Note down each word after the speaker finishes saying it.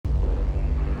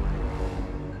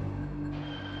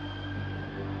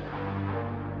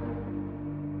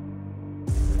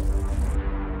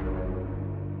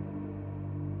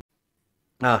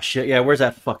Oh shit, yeah, where's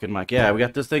that fucking mic? Yeah, we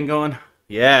got this thing going.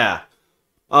 Yeah.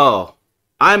 Oh.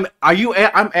 I'm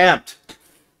amped.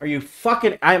 Are you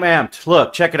fucking I'm amped.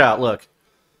 Look, check it out, look.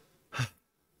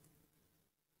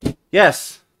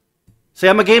 Yes. See,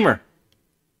 I'm a gamer.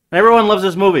 Everyone loves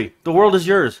this movie. The world is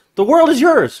yours. The world is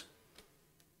yours.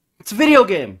 It's a video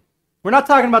game. We're not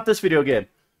talking about this video game.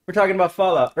 We're talking about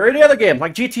Fallout or any other game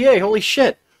like GTA. Holy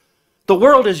shit. The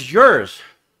world is yours.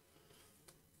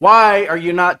 Why are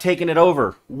you not taking it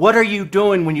over? What are you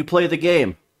doing when you play the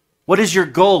game? What is your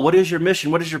goal? What is your mission?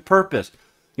 What is your purpose?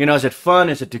 You know, is it fun?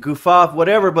 Is it to goof off?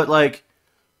 Whatever, but like,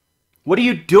 what are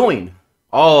you doing?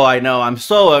 Oh, I know, I'm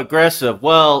so aggressive.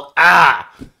 Well,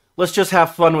 let's just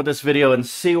have fun with this video and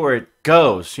see where it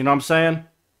goes. You know what I'm saying?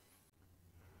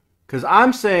 Because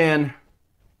I'm saying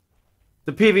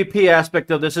the PvP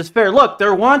aspect of this is fair. Look,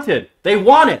 they're wanted. They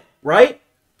want it, right?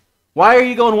 Why are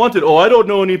you going wanted? Oh, I don't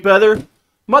know any better.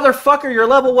 Motherfucker, you're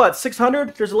level what?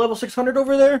 600? There's a level 600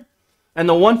 over there? And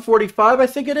the 145, I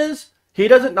think it is? He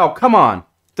doesn't? No, come on.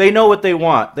 They know what they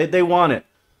want. They want it.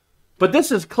 But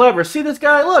this is clever. See this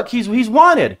guy? Look, he's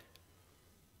wanted.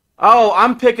 Oh,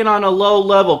 I'm picking on a low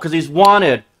level because he's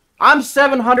wanted. I'm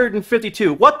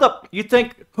 752. What the? You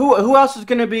think, who else is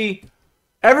going to be?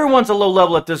 Everyone's a low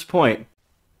level at this point.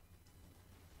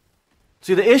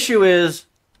 See, the issue is,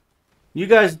 you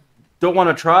guys don't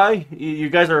want to try. You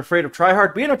guys are afraid of try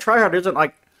hard. Being a try hard isn't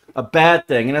like a bad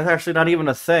thing, and it's actually not even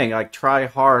a thing. Like try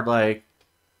hard, like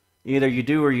either you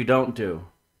do or you don't do.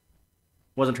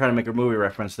 Wasn't trying to make a movie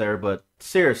reference there, but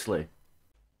seriously.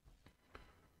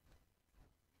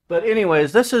 But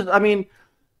anyways, this is, I mean,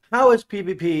 how is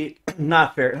PvP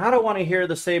not fair? And I don't want to hear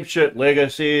the same shit,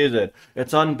 legacies, and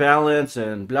it's unbalanced,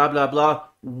 and blah, blah, blah.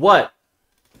 What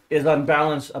is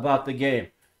unbalanced about the game?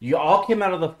 You all came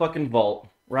out of the fucking vault,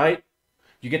 right?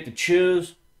 You get to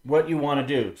choose what you want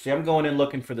to do. See, I'm going in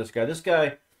looking for this guy. This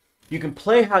guy, you can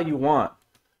play how you want.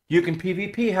 You can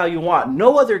PvP how you want.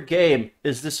 No other game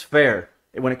is this fair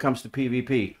when it comes to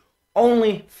PvP.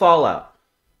 Only Fallout.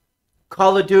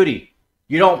 Call of Duty.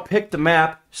 You don't pick the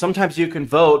map. Sometimes you can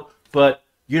vote, but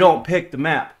you don't pick the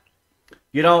map.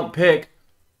 You don't pick.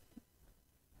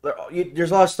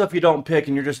 There's a lot of stuff you don't pick,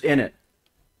 and you're just in it.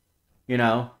 You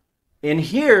know? In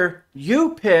here,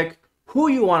 you pick who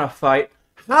you want to fight,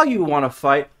 how you want to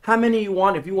fight, how many you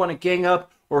want, if you want to gang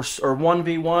up or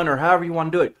 1v1 or however you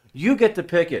want to do it. You get to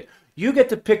pick it. You get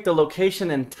to pick the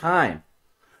location and time.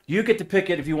 You get to pick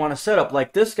it if you want to set up.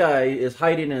 Like this guy is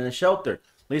hiding in a shelter.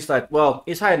 At least well,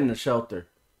 he's hiding in a shelter.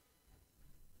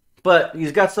 But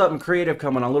he's got something creative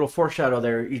coming on. A little foreshadow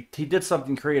there. He did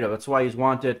something creative. That's why he's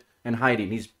wanted and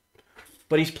hiding.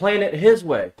 But he's playing it his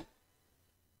way.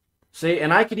 See,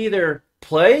 and I could either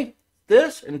play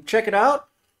this and check it out,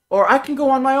 or I can go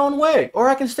on my own way, or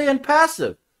I can stay in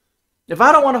passive. If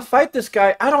I don't want to fight this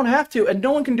guy, I don't have to, and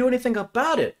no one can do anything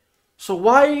about it. So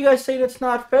why are you guys saying it's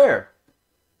not fair?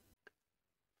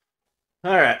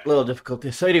 Alright, little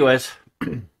difficulty. So anyways,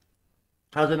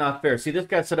 how's it not fair? See, this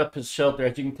guy set up his shelter.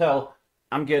 As you can tell,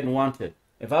 I'm getting wanted.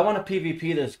 If I want to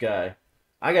PvP this guy,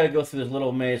 I got to go through this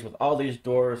little maze with all these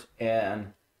doors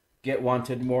and get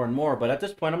wanted more and more. But at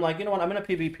this point, I'm like, you know what? I'm in a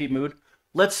PvP mood.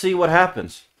 Let's see what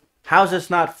happens. How's this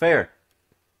not fair?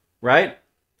 Right?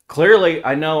 Clearly,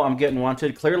 I know I'm getting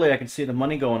wanted. Clearly, I can see the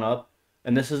money going up.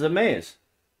 And this is a maze.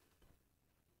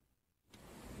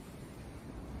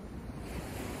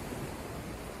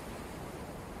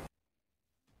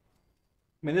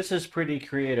 I mean, this is pretty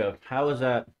creative. How is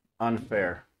that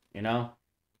unfair? You know?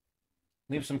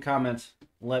 Leave some comments.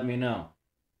 Let me know.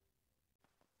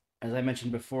 As I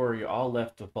mentioned before, you all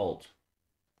left the vault.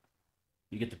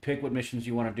 You get to pick what missions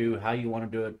you want to do, how you want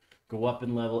to do it, go up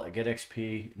in level, get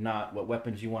XP, not what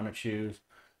weapons you want to choose.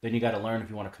 Then you got to learn if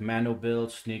you want a commando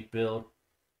build, sneak build.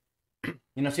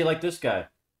 You know, see, like this guy.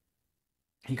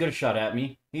 He could have shot at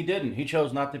me. He didn't. He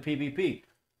chose not to PvP.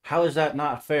 How is that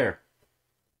not fair?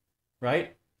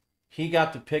 Right? He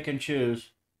got to pick and choose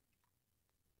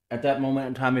at that moment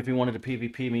in time if he wanted to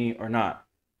PvP me or not.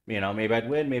 You know, maybe I'd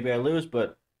win, maybe I lose,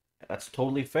 but that's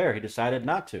totally fair. He decided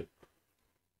not to.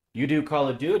 You do Call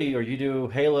of Duty or you do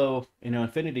Halo, you know,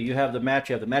 Infinity, you have the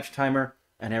match timer,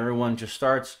 and everyone just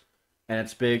starts, and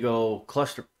it's big old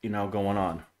cluster, you know, going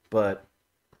on. But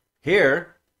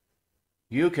here,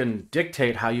 you can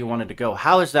dictate how you want it to go.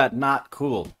 How is that not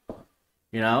cool?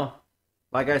 You know?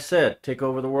 Like I said, take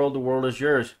over the world is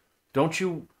yours. Don't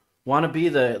you want to be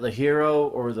the hero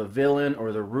or the villain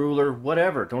or the ruler,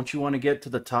 whatever? Don't you want to get to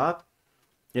the top?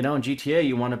 You know, in GTA,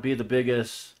 you want to be the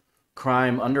biggest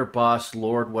crime underboss,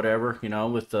 lord, whatever, you know,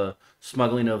 with the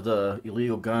smuggling of the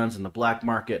illegal guns and the black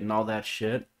market and all that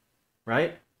shit,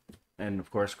 right? And,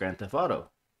 of course, Grand Theft Auto.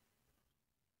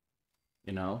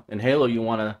 You know, in Halo, you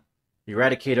want to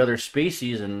eradicate other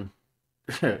species and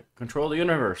control the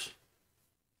universe.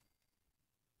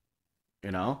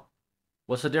 You know,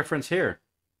 what's the difference here?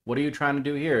 What are you trying to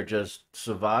do here? Just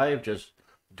survive? Just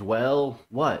dwell?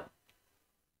 What?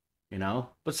 You know?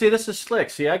 But see, this is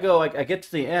slick. See, I get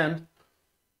to the end,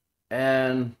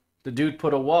 and the dude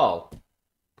put a wall.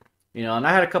 You know, and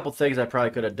I had a couple things I probably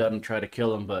could have done to try to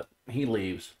kill him, but he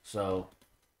leaves. So,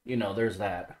 you know, there's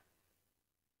that.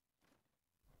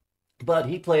 But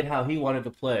he played how he wanted to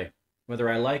play. Whether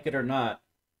I like it or not,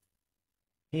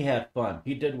 he had fun.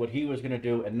 He did what he was going to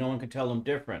do, and no one can tell him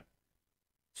different.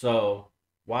 So,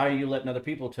 why are you letting other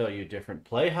people tell you different?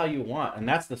 Play how you want. And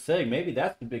that's the thing. Maybe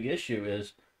that's the big issue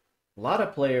is a lot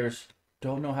of players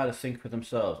don't know how to think for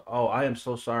themselves. Oh, I am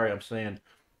so sorry I'm saying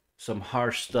some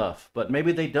harsh stuff, but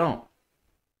maybe they don't.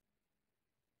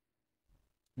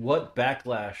 What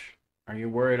backlash are you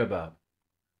worried about?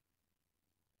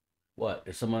 What?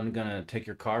 Is someone gonna take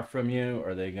your car from you?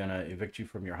 Are they gonna evict you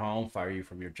from your home, fire you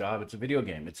from your job? It's a video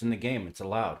game. It's in the game. It's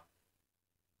allowed.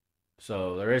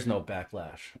 So there is no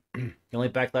backlash. The only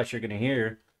backlash you're gonna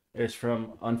hear is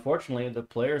from, unfortunately, the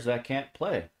players that can't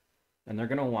play. And they're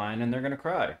gonna whine and they're gonna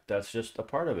cry. That's just a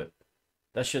part of it.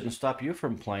 That shouldn't stop you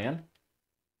from playing,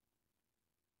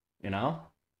 you know?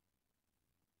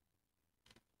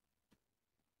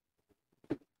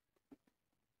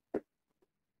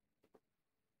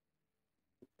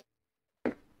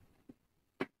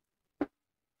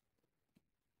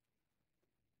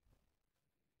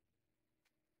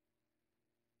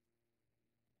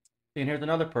 And here's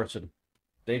another person.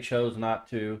 They chose not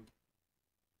to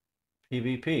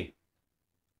PvP.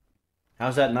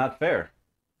 How's that not fair?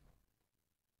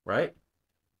 Right?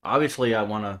 Obviously, I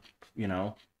want to, you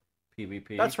know,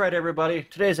 PvP. That's right, everybody.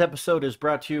 Today's episode is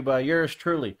brought to you by yours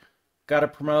truly. Got to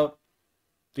promote.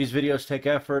 These videos take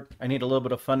effort. I need a little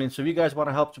bit of funding. So if you guys want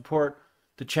to help support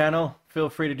the channel, feel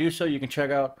free to do so. You can check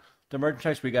out the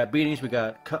merchandise. We got beanies. We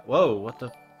got... Whoa, what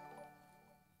the...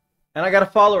 And I got a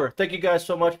follower. Thank you guys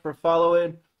so much for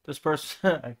following this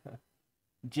person.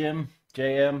 Jim,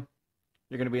 JM.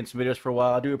 You're going to be in some videos for a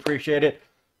while. I do appreciate it.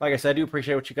 Like I said, I do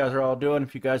appreciate what you guys are all doing.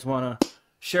 If you guys want to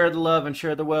share the love and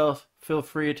share the wealth, feel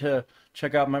free to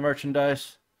check out my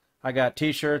merchandise. I got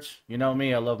t-shirts. You know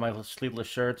me, I love my sleeveless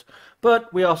shirts.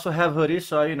 But we also have hoodies,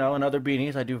 so, you know, and other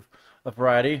beanies. I do a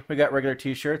variety. We got regular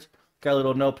t-shirts. Got a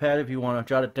little notepad if you want to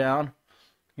jot it down.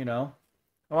 You know,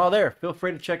 all there. Feel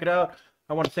free to check it out.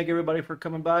 I want to thank everybody for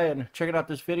coming by and checking out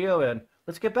this video. And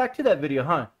let's get back to that video,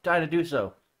 huh? Dying to do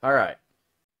so. All right.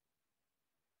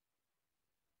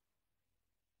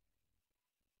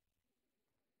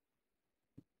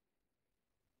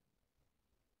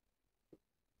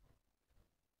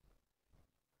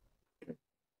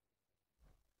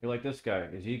 You're like this guy.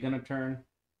 Is he going to turn?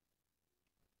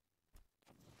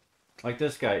 Like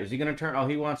this guy. Is he going to turn? Oh,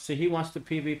 he wants to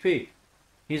PvP.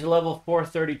 He's level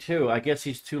 432. I guess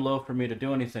he's too low for me to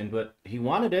do anything, but he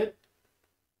wanted it.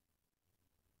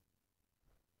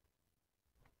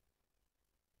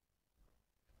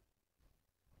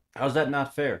 How's that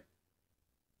not fair?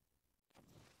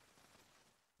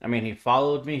 I mean, he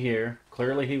followed me here.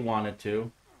 Clearly he wanted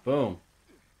to. Boom.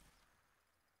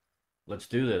 Let's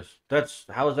do this.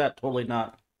 How is that totally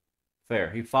not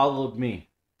fair? He followed me.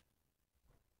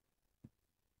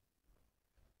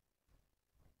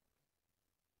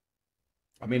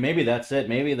 I mean, maybe that's it.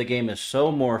 Maybe the game is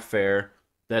so more fair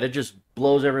that it just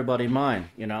blows everybody's mind,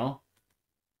 you know?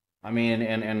 I mean,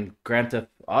 and Grand Theft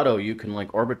Auto, you can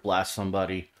like orbit blast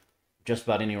somebody just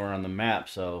about anywhere on the map,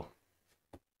 so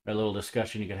a little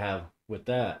discussion you could have with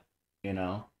that, you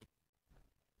know?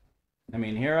 I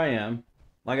mean, here I am.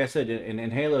 Like I said,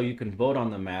 in Halo, you can vote on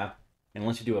the map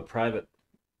unless you do a private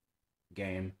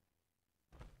game,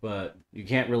 but you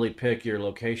can't really pick your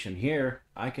location. Here,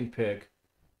 I can pick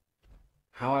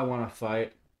how I want to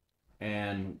fight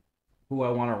and who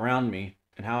I want around me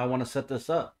and how I want to set this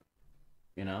up,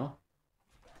 you know?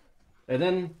 And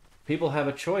then people have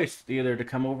a choice either to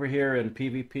come over here and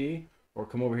PvP or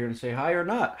come over here and say hi or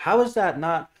not. How is that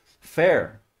not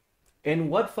fair? In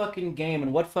what fucking game,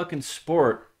 in what fucking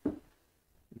sport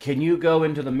can you go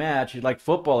into the match, like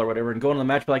football or whatever, and go into the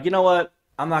match, be like, you know what?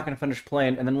 I'm not going to finish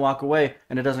playing, and then walk away,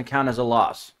 and it doesn't count as a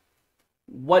loss.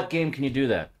 What game can you do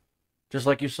that? Just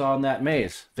like you saw in that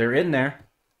maze. They're in there.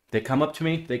 They come up to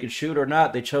me. They could shoot or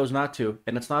not. They chose not to,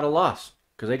 and it's not a loss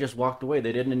because they just walked away.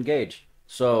 They didn't engage.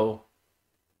 So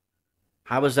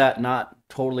how is that not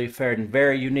totally fair and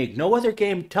very unique? No other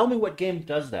game. Tell me what game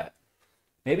does that.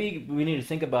 Maybe we need to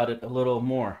think about it a little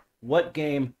more. What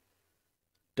game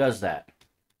does that?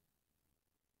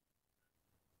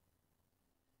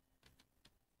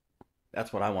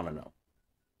 That's what I want to know.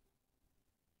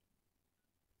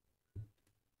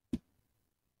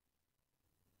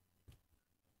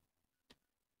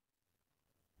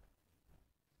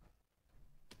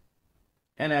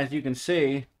 And as you can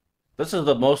see, this is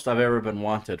the most I've ever been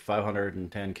wanted,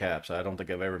 510 caps. I don't think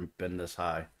I've ever been this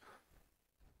high.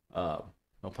 No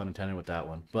pun intended with that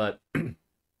one. But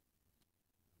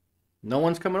no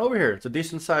one's coming over here. It's a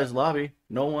decent sized lobby.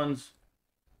 No one's,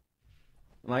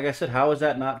 like I said, how is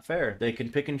that not fair? They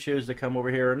can pick and choose to come over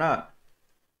here or not.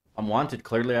 I'm wanted.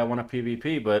 Clearly I want a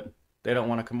PvP, but they don't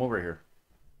want to come over here.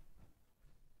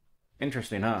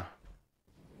 Interesting, huh?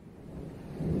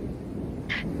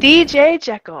 DJ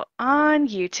Jekyll on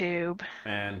YouTube.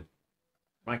 And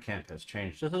my camp has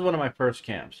changed. This is one of my first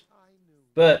camps.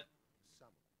 But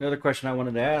the other question I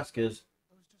wanted to ask is,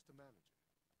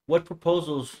 what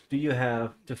proposals do you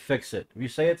have to fix it? If you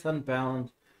say it's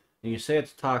unbalanced and you say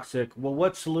it's toxic, well,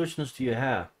 what solutions do you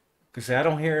have? Because I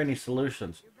don't hear any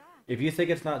solutions. If you think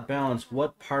it's not balanced,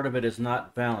 what part of it is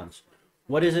not balanced?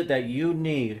 What is it that you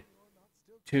need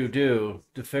to do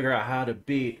to figure out how to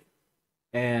beat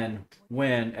and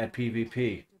win at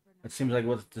PvP? That seems like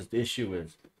what the issue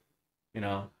is. You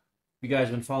know, you guys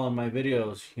been following my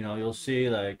videos, you know, you'll see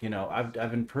like, you know,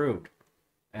 I've improved.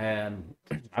 And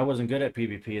I wasn't good at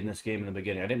PvP in this game in the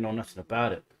beginning. I didn't know nothing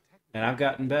about it. And I've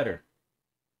gotten better.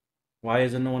 Why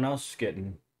isn't no one else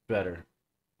getting better?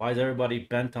 Why is everybody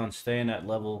bent on staying at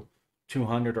level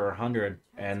 200 or 100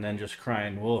 and then just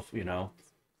crying wolf, you know?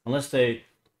 Unless they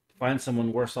find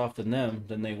someone worse off than them,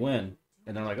 then they win.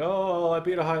 And they're like, oh, I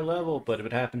beat a high level. But if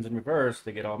it happens in reverse,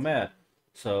 they get all mad.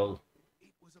 So,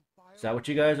 is that what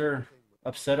you guys are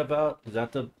upset about? Is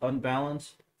that the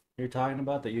unbalance you're talking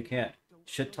about? That you can't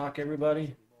shit talk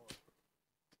everybody?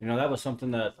 You know, that was something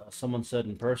that someone said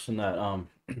in person that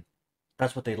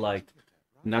that's what they liked.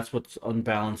 And that's what's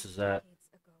unbalanced is that,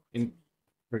 in,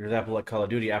 for example, like Call of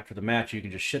Duty, after the match, you can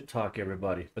just shit talk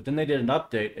everybody. But then they did an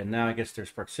update, and now I guess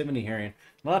there's proximity hearing.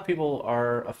 A lot of people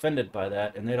are offended by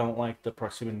that, and they don't like the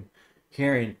proximity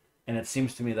hearing. And it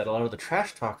seems to me that a lot of the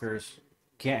trash talkers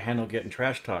can't handle getting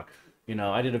trash talk. You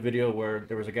know, I did a video where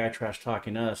there was a guy trash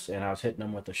talking us, and I was hitting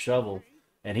him with a shovel,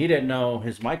 and he didn't know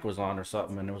his mic was on or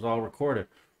something, and it was all recorded.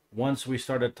 Once we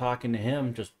started talking to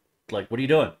him, just like, what are you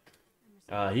doing?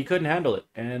 He couldn't handle it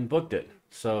and booked it.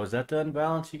 So is that the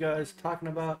unbalance you guys talking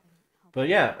about? But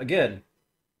yeah, again,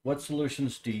 what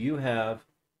solutions do you have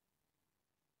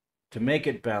to make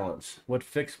it balance? What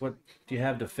do you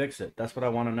have to fix it? That's what I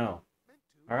want to know.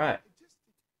 All right,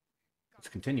 let's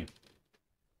continue.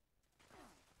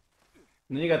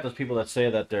 And then you got those people that say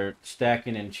that they're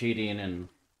stacking and cheating, and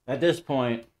at this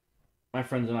point, my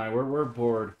friends and I, we're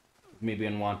bored of me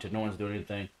being wanted. No one's doing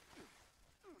anything.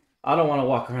 I don't want to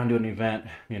walk around to an event,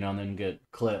 you know, and then get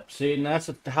clipped. See, and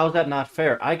how's that not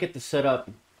fair? I get to set up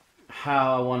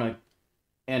how I want to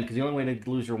end, because the only way to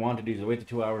lose your wanted is to wait the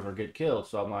 2 hours or get killed.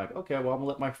 So I'm like, okay, well, I'm going to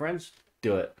let my friends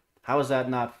do it. How is that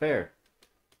not fair?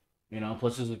 You know,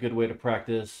 plus this is a good way to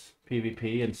practice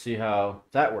PvP and see how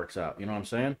that works out. You know what I'm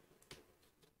saying?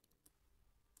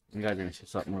 You guys are going to see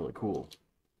something really cool.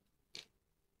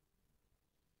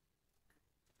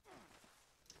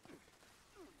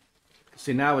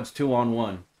 See, now it's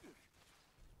 2-on-1.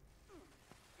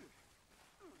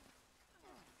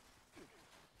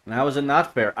 And how is it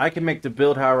not fair? I can make the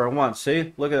build however I want.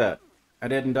 See? Look at that. I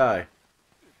didn't die.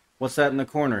 What's that in the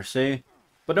corner? See?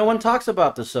 But no one talks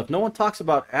about this stuff. No one talks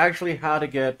about actually how to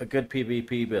get a good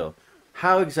PvP build.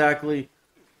 How exactly,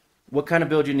 what kind of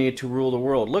build you need to rule the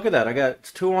world. Look at that.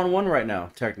 It's 2-on-1 right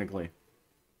now, technically.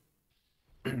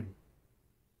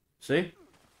 See?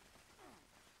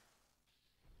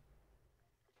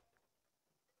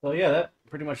 Well, yeah, that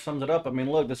pretty much sums it up. I mean,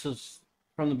 look, this is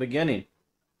from the beginning.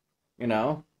 You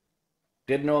know?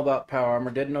 Didn't know about power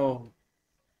armor. Didn't know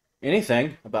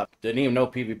anything about... Didn't even know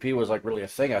PvP was, like, really a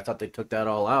thing. I thought they took that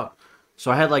all out.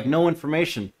 So I had, like, no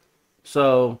information.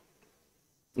 So,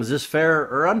 is this fair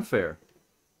or unfair?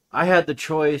 I had the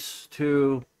choice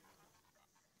to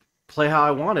play how I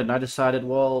wanted. And I decided,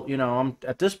 well, you know,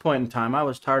 at this point in time, I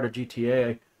was tired of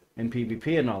GTA and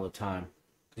PvP and all the time.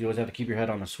 You always have to keep your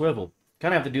head on a swivel.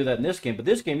 Kind of have to do that in this game, but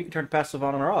this game you can turn passive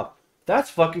on or off.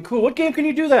 That's fucking cool. What game can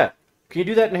you do that? Can you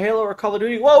do that in Halo or Call of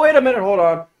Duty? Whoa, wait a minute, hold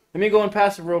on. Let me go in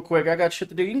passive real quick. I got shit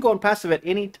to do. You can go in passive at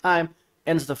any time,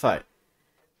 ends the fight.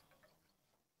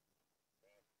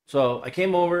 So I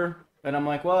came over and I'm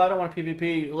like, well, I don't want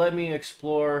PvP. Let me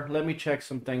explore. Let me check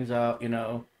some things out, you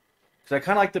know. Because I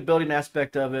kind of like the building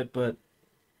aspect of it, but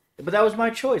that was my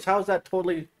choice. How is that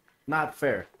totally not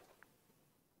fair?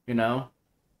 You know?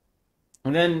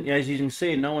 And then, as you can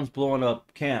see, no one's blowing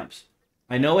up camps.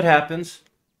 I know it happens,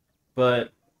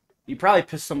 but you probably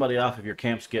piss somebody off if your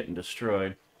camp's getting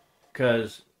destroyed.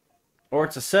 Or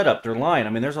it's a setup, they're lying.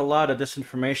 I mean, there's a lot of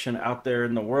disinformation out there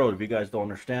in the world if you guys don't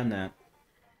understand that.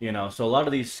 You know, so a lot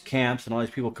of these camps and all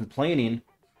these people complaining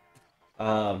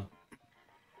Um,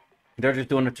 they're just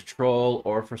doing it to troll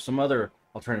or for some other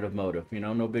alternative motive. You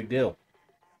know, no big deal.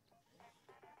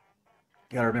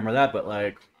 You gotta remember that. But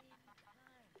like,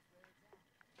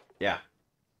 yeah.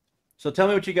 So tell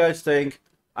me what you guys think.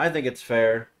 I think it's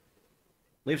fair.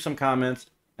 Leave some comments,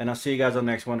 and I'll see you guys on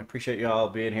the next one. Appreciate you all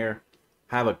being here.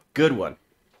 Have a good one.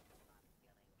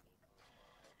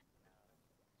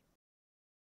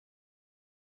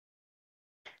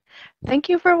 Thank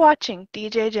you for watching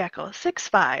DJ Jekyll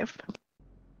 65.